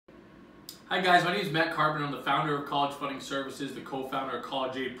Hi guys, my name is Matt Carpenter. I'm the founder of College Funding Services, the co-founder of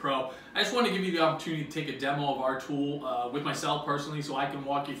College Aid Pro. I just want to give you the opportunity to take a demo of our tool with myself personally so I can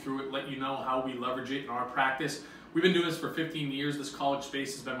walk you through it, let you know how we leverage it in our practice. We've been doing this for 15 years. This college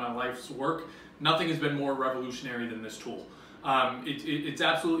space has been my life's work. Nothing has been more revolutionary than this tool. It's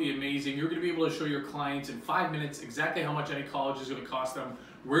absolutely amazing. You're going to be able to show your clients in 5 minutes exactly how much any college is going to cost them,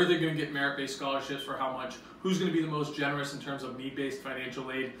 where they're going to get merit-based scholarships for how much, who's going to be the most generous in terms of need-based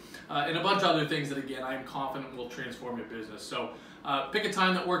financial aid, and a bunch of other things that, again, I am confident will transform your business. So pick a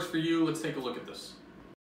time that works for you. Let's take a look at this.